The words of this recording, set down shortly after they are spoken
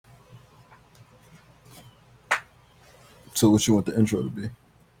So what you want the intro to be?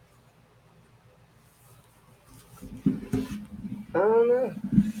 I don't know.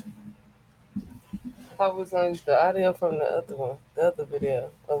 I was gonna use the audio from the other one, the other video.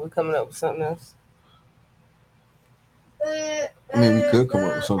 Are we coming up with something else? I mean, we could come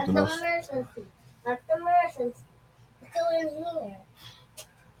up with something else.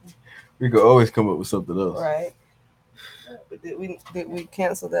 We could always come up with something else. Right. But did we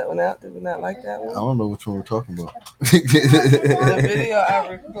cancel that one out? Did we not like that I one? don't know which one we're talking about. The video I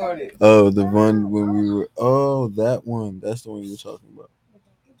recorded. Oh, the one when we were. Oh, that one. That's the one you were talking about.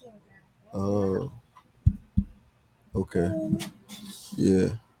 Oh. Okay. Yeah.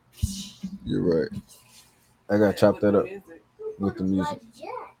 You're right. I gotta chop that up with the music.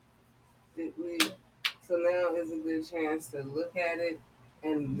 So now is a good chance to look at it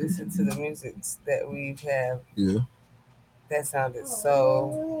and listen to the music that we have. Yeah. That sounded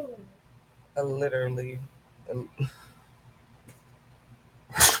so literally.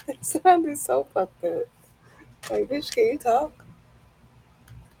 It sounded so fucked up. Like, bitch, can you talk?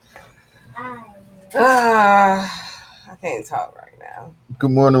 I can't talk right now.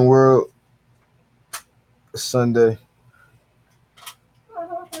 Good morning, world. It's Sunday.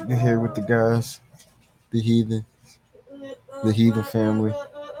 You're here with the guys, the heathen family.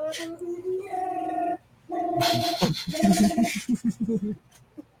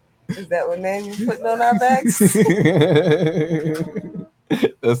 Is that what name you putting on our backs?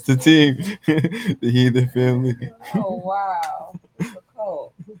 That's the team, the heathen family. Oh wow, it's a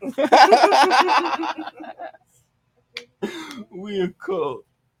cult. We a cult.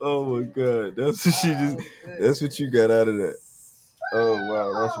 Oh my god, that's what she just. That's what you got out of that. Oh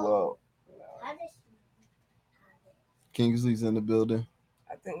wow, that's wild. Kingsley's in the building.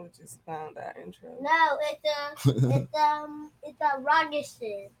 I think we just found our intro. No, it's a rocket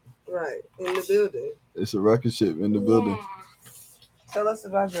ship. Right, in the building. It's a rocket ship in the building. Tell us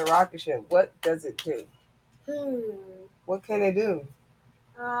about your rocket ship. What does it do? What can it do?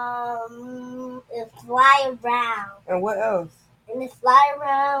 It fly around. And what else? And it fly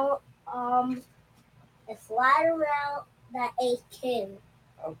around. It fly around the HQ.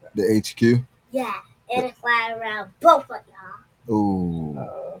 Okay. The HQ. Yeah, and it fly around both of y'all. Ooh.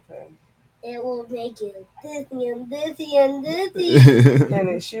 Oh, okay. It will make you dizzy and dizzy and dizzy. Can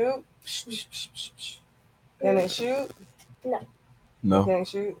it shoot? Can it shoot? No. Can it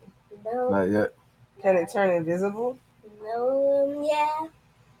shoot? No. Not yet. Can it turn invisible? No. Yeah.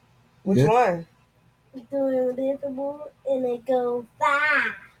 Which one? It's doing invisible and it goes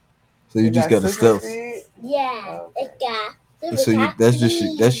fast. So you just got a stealth. Yeah. Oh, okay. It got. So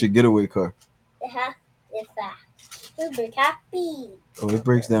that's your getaway car. It's super happy. Oh, it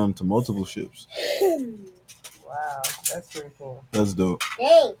breaks down into multiple ships. Wow, that's pretty cool. That's dope.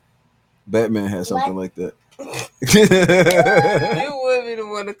 Dang. Batman has something like that. You would be the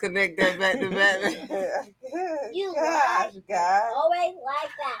one to connect that back to Batman. You Gosh, guy. always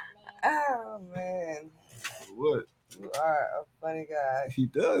like that, man. Oh man, What? you are a funny guy. He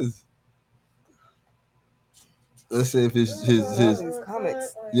does. Let's say if his These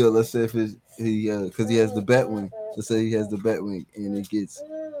comics. yo, let's say if because he has the Batwing. Let's say he has the Batwing and it gets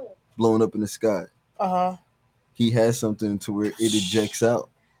blown up in the sky. He has something to where it ejects out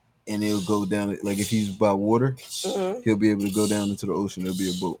and it'll go down. Like if he's by water, he'll be able to go down into the ocean. There'll be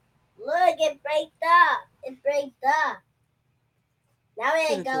a boat. Look, it breaks up. It breaks up. Now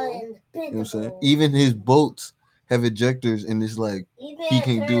it ain't going You know what I'm saying? invisible. Even his boats have ejectors and it's like Even he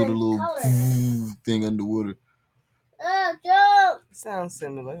can do the turn little color. thing underwater. Oh, Joe. Sounds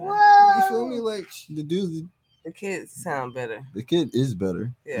similar. You Whoa. feel me? Like the dude, The kids sound better. the kid is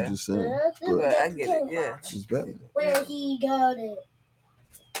better. Yeah. I'm just saying. But I get it. Yeah. He's Batman. Where he got it.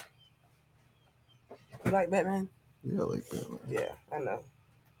 You like Batman? Yeah, I like Batman. Yeah, I know.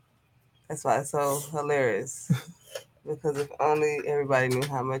 That's why it's so hilarious. Because if only everybody knew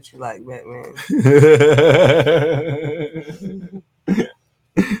how much you like Batman.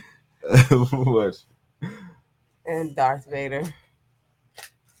 What? And Darth Vader.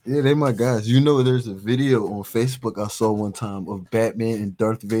 Yeah, they my guys. You know, there's a video on Facebook I saw one time of Batman and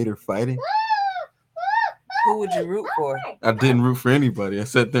Darth Vader fighting. Who would you root for? I didn't root for anybody. I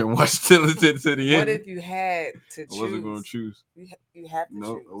sat there and watched till to the end. What if you had to choose? I wasn't going to choose. You had to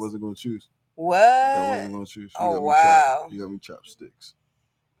No, choose. I wasn't going to choose. What? I wasn't going to choose. Oh, got me wow. You got me chopsticks.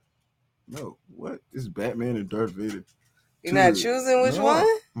 No, what? It's Batman and Darth Vader. You're not choosing which No. one?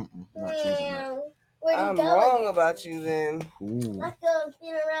 Not choosing that. Where I'm you wrong going? about you then. Ooh. Let's go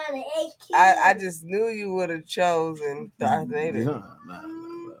spin around the HQ. I just knew you would have chosen Darth Vader. Nah.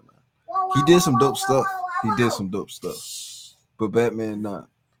 He did some dope stuff. But Batman, nah.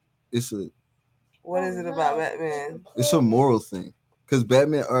 It's a What is it about Batman? It's a moral thing. Cause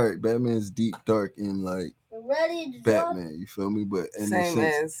Batman, all right, Batman's deep, dark, and like Batman. You feel me? But in same the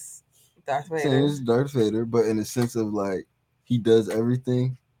sense, as Darth Vader. same as Darth Vader, but in the sense of like he does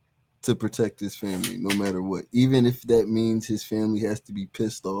everything to protect his family, no matter what. Even if that means his family has to be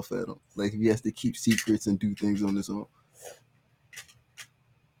pissed off at him, like if he has to keep secrets and do things on his own,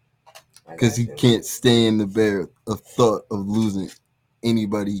 because he can't stand the bear of thought of losing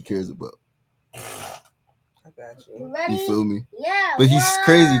anybody he cares about. You feel me? Yeah. But he's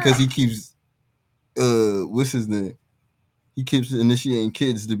crazy because he keeps what's his name? He keeps initiating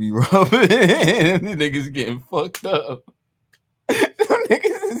kids to be robbing. And the niggas getting fucked up.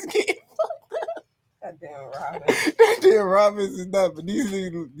 Niggas is getting fucked up. Goddamn Robin. Goddamn Robin is not, but these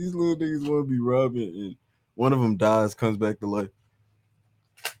little niggas want to be robbing, and one of them dies, comes back to life.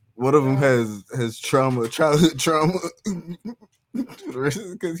 One of them has childhood trauma.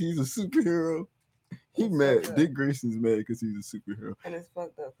 Because he's a superhero. He mad. Dick Grayson's mad because he's a superhero. And it's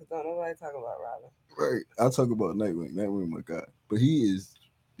fucked up because don't nobody talk about Robin. Right. I'll talk about Nightwing. Nightwing, my God. But he is.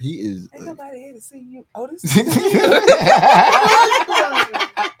 Ain't nobody here to see you, Otis. He is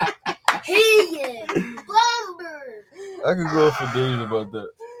Lumber. I could go on for days about that.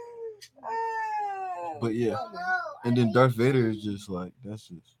 But yeah. And then Darth Vader is just like, that's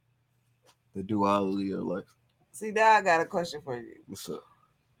just the duality of life. See, now I got a question for you. What's up?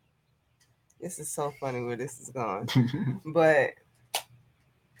 This is so funny where this is going. But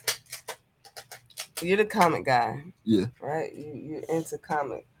you're the comic guy. Yeah. Right? You're into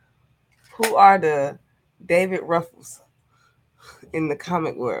comic. Who are the David Ruffles in the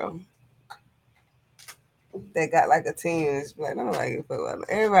comic world? They got like a team and it's like, I don't like it.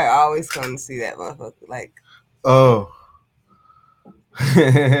 Everybody always come to see that motherfucker. Like, oh.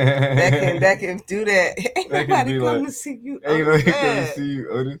 that can do that. Ain't That nobody can come like, to see you. Ain't nobody come to see you,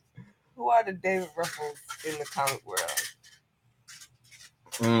 Otis. Who are the David Ruffles in the comic world?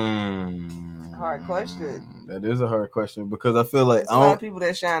 Hard question. That is a hard question because I feel like there's a lot of people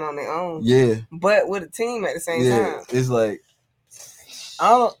that shine on their own. Yeah. But with a team at the same time. It's like I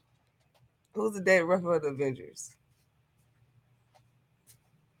don't. Who's the David Ruffalo of the Avengers?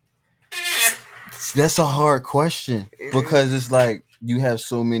 That's a hard question because it's like you have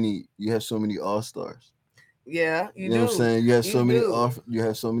so many all-stars. Yeah, you know what I'm saying? You have so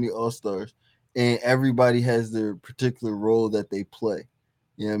many all-stars, and everybody has their particular role that they play.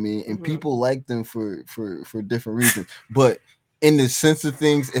 You know what I mean? And people like them for different reasons. But in the sense of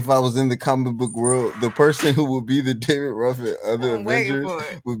things, if I was in the comic book world, the person who would be the David Ruffalo of the Avengers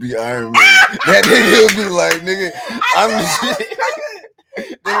would be Iron Man. That nigga would be like, nigga,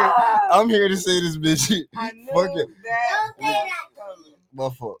 I'm here to say this bitch. I knew fuck it. That. My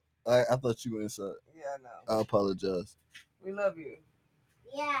fault. I thought you were inside. Yeah, I know. I apologize. We love you.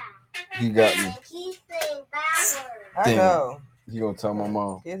 Yeah. You got me. He's saying backwards. I know. You gonna tell my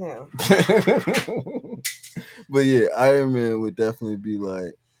mom? Get him. But yeah, Iron Man would definitely be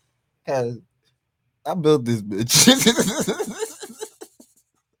like, hey, I built this bitch.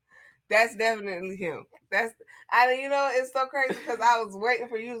 That's definitely him. It's so crazy because I was waiting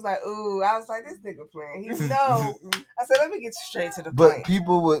for you. It was like, ooh, I was like, this nigga playing. I said, let me get straight to the point. But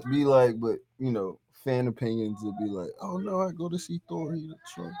people would be like, fan opinions would be like, oh no, I go to see Thor, he's the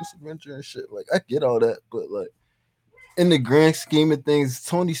strongest Avenger and shit. Like, I get all that, but like, in the grand scheme of things,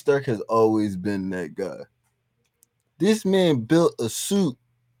 Tony Stark has always been that guy. This man built a suit.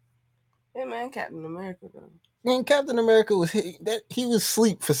 Yeah, man, Captain America though. Man, Captain America he was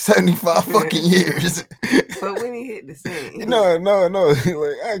asleep for 75 fucking years. But when he hit the scene, no,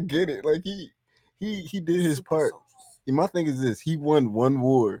 like I get it. Like he did his part. My thing is this: he won one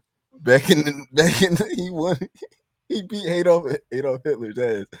war he beat Adolf Hitler's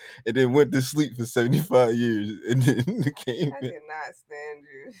ass, and then went to sleep for 75 years, and then came. I cannot stand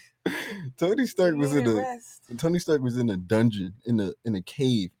you. Tony Stark was in a dungeon in a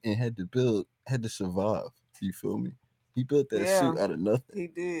cave and had to survive. You feel me? He built that suit out of nothing. He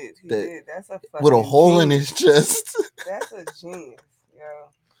did. That's a fucking with a hole in his chest. That's a genius,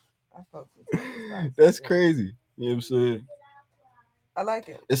 yo. I fuck with That's crazy. You know what I'm saying? I like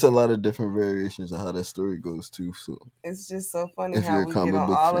it. It's a lot of different variations of how that story goes too. So it's just so funny how we get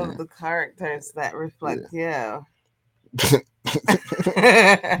on all of the characters that reflect. Yeah.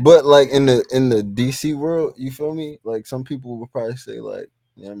 But like in the DC world, you feel me? Like some people would probably say like,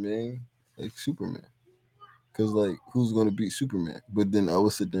 you know what I mean? Like Superman. Cause like who's gonna beat Superman? But then I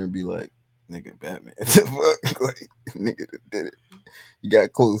would sit there and be like, nigga, Batman. Fuck? Like nigga did it. He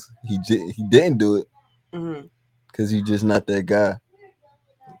got close. He didn't do it. Cause he's just not that guy.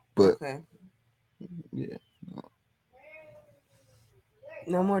 But yeah.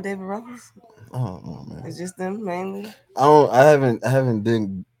 No more David Ruffles. Oh man. It's just them mainly. I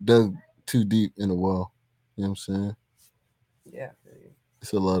haven't dug too deep in a while. You know what I'm saying? Yeah.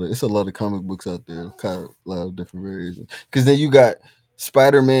 It's a lot of comic books out there, kind of a lot of different variations. Because then you got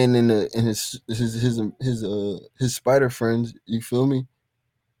Spider Man and his spider friends. You feel me?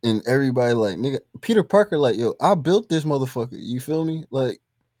 And everybody like nigga Peter Parker like yo, I built this motherfucker. You feel me? Like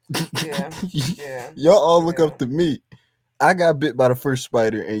Yeah. Yeah. y'all all look Yeah. up to me. I got bit by the first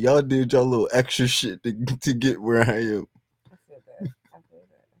spider, and y'all did y'all little extra shit to get where I am. I feel that. I feel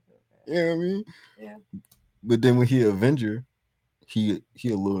that. I feel that. You know what I mean? Yeah. But then when he Avenger, he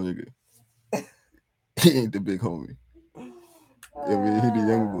a little nigga. He ain't the big homie. I mean, he the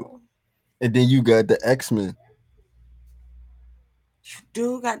young boy. And then you got the X-Men. You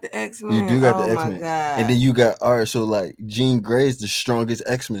do got the X-Men. You do got oh the my X-Men. god. And then you got alright, so like Jean Grey is the strongest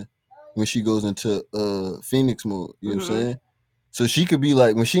X-Men when she goes into Phoenix mode. You know what I'm saying? So she could be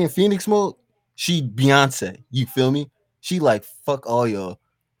like when she in Phoenix mode, she Beyonce. You feel me? She like fuck all y'all.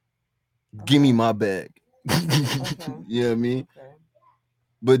 Give me my bag. You know what I mean? Okay.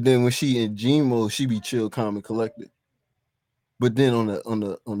 But then when she in Jean mode, she be chill, calm, and collected. But then on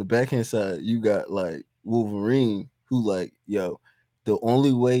the backhand side, you got like Wolverine, who like, yo, the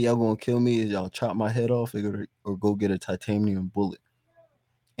only way y'all gonna kill me is y'all chop my head off or go get a titanium bullet,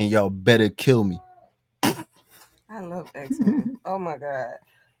 and y'all better kill me. I love X-Men. Oh my god,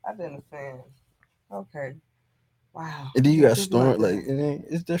 I've been a fan. Okay, wow. And then you Yeah, got people like Storm, like that.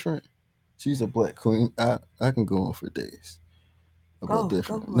 it's different. She's a black queen. I can go on for days about Go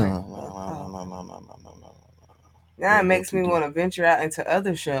different. for No, it. no, no, no, no, no, no, no, no, no. Now it makes me want to venture out into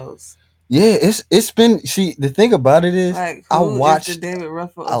other shows. Yeah, it's been. See, the thing about it is, Like I who is the watched David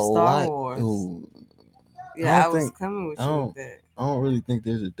Ruffalo a of Star lot. Wars? Ooh, Yeah, I was coming with you with that. I don't really think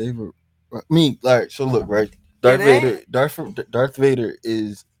there's a David. I mean, like, so look, right? It Darth Vader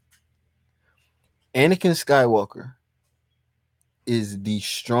is Anakin Skywalker is the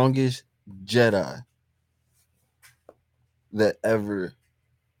strongest Jedi that ever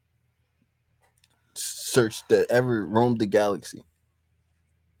that ever roamed the galaxy.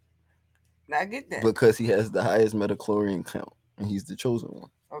 I get that because he has the highest metachlorian count, and he's the chosen one.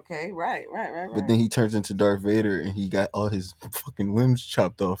 Okay, right. But then he turns into Darth Vader, and he got all his fucking limbs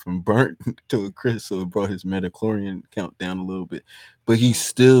chopped off and burnt to a crisp, so it brought his metachlorian count down a little bit. But he's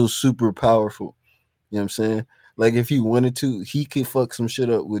still super powerful. You know what I'm saying? Like if he wanted to, he could fuck some shit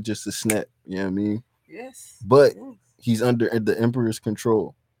up with just a snap. You know what I mean? Yes. But he's under the Emperor's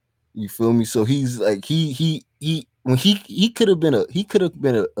control. You feel me? So he's like when he could have been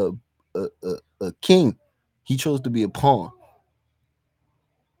a king. He chose to be a pawn.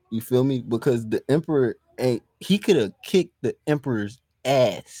 You feel me? Because the emperor he could have kicked the emperor's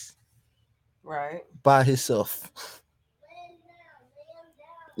ass. Right. By himself.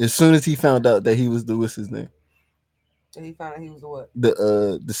 As soon as he found out that he was what's his name? So he found out he was what?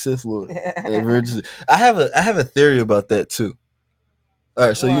 The Sith Lord. I have a theory about that too. All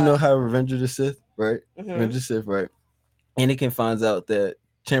right, so you know how Revenge of the Sith, right? Revenge of the Sith, right? Anakin finds out that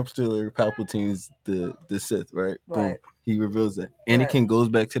Chancellor Palpatine's the Sith, right? Boom. He reveals that. Anakin goes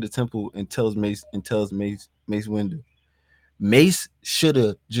back to the temple and tells Mace Windu. Mace should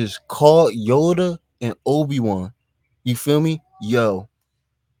have just called Yoda and Obi-Wan. You feel me? Yo,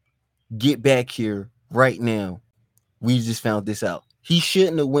 get back here right now. We just found this out. He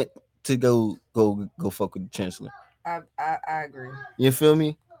shouldn't have went to go fuck with the Chancellor. I agree. You feel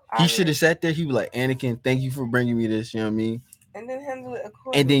me? He should have sat there. He was like, Anakin, thank you for bringing me this. You know what I mean? And then handle it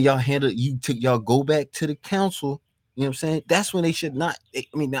accordingly. And then y'all go back to the council. You know what I'm saying? That's when they should not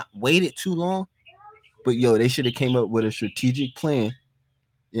waited too long. But yo, they should have came up with a strategic plan.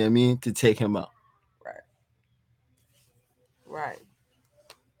 You know what I mean? To take him out.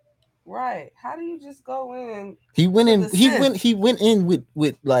 Right. How do you just go in? He went in. He went in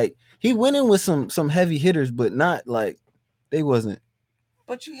with some heavy hitters, but not like they wasn't.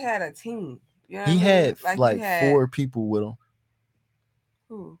 But you had a team. You know he had like 4 people with him.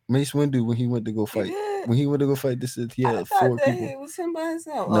 Who? Mace Windu when he went to go fight. When he went to go fight this, he had 4 people. It was him by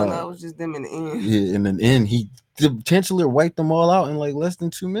himself. No, it was just them in the end. Yeah, in the end, the Chancellor wiped them all out in like less than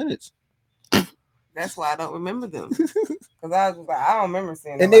 2 minutes. That's why I don't remember them. Because I was just like, I don't remember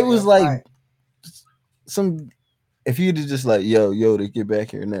seeing them. And they was like if you'd have just like, yo, Yoda, get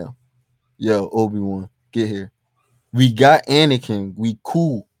back here now. Yo, Obi-Wan, get here. We got Anakin. We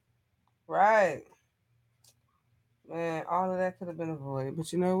cool. Right. Man, all of that could have been avoided.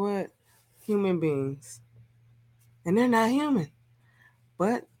 But you know what? Human beings. And they're not human.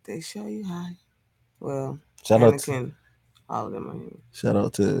 But they show you how. Well, Anakin, all of them are human. Shout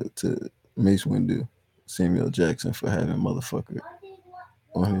out to Mace Windu, Samuel Jackson for having motherfucker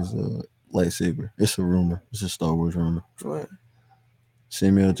on his lightsaber. It's a rumor. It's a Star Wars rumor. What?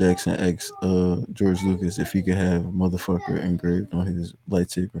 Samuel Jackson asked George Lucas if he could have motherfucker engraved on his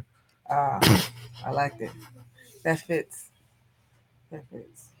lightsaber. I liked it. That fits. That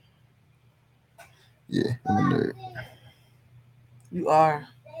fits. Yeah, I'm a nerd. You are.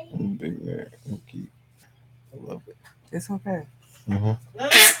 I'm a big nerd. I love it. It's okay. Mm-hmm.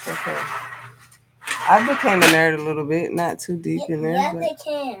 It's okay. I became a nerd a little bit, not too deep in there. Yes, but, it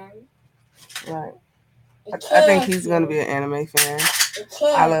can. right. It I think can. he's going to be an anime fan. It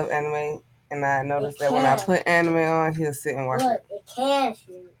can. I love anime, and I noticed that when I put anime on, he'll sit and watch Look, it. it can.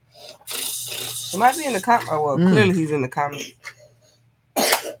 He might be in the comic. Oh, well, clearly he's in the comic.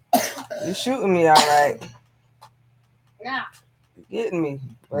 You're shooting me all right. Yeah. You're getting me,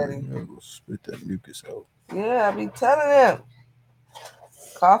 buddy. I'm gonna spit that mucus out. Yeah, I be telling him.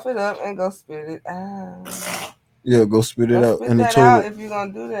 Cough it up and go spit it out. Yeah, go spit it out Spit in the that toilet. out if you're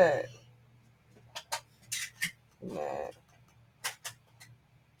gonna do that. Man.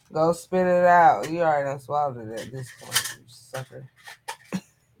 Go spit it out. You already done swallowed it at this point, you sucker.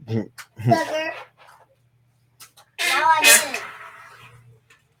 Sucker. Now I did.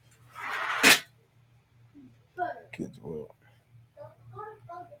 Kids will.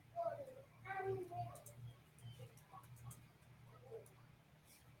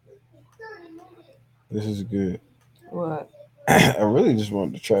 This is good. What? I really just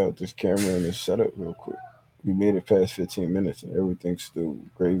wanted to try out this camera and this setup real quick. We made it past 15 minutes and everything's still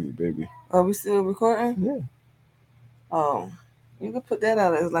gravy, baby. Are we still recording? Yeah. Oh, you can put that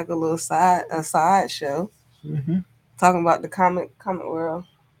out as like a little side show. Mm-hmm. Talking about the comic world.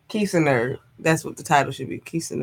 Keith's a nerd. That's what the title should be. Keith's a nerd.